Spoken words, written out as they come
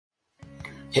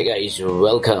Hey guys,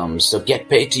 welcome. So get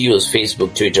paid to use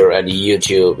Facebook, Twitter and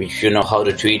YouTube. If you know how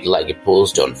to tweet like a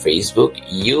post on Facebook,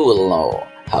 you will know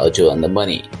how to earn the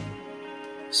money.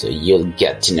 So you'll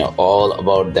get to know all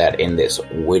about that in this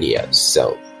video.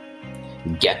 So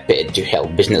get paid to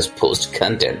help business post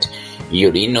content. You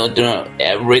need to know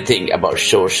everything about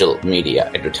social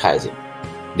media advertising.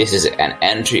 This is an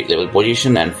entry-level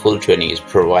position and full training is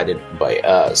provided by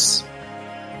us.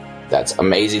 That's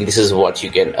amazing. This is what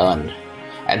you can earn.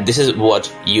 And this is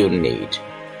what you need.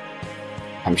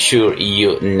 I'm sure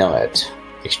you know it.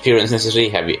 Experience necessary.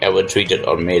 Have you ever tweeted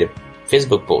or made a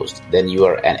Facebook post? Then you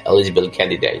are an eligible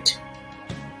candidate.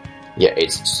 Yeah,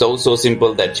 it's so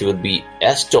simple that you would be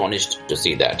astonished to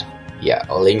see that. Yeah,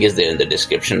 a link is there in the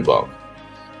description box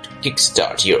to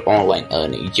kickstart your online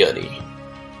earning journey.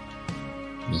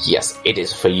 Yes, it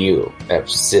is for you.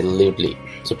 Absolutely.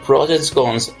 So pros and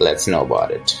cons, let's know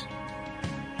about it.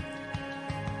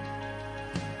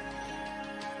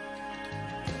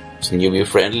 Newbie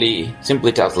friendly,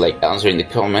 simply tasks like answering the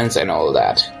comments and all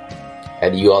that.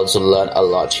 And you also learn a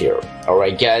lot here.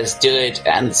 Alright guys, do it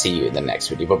and see you in the next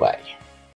video. Bye bye.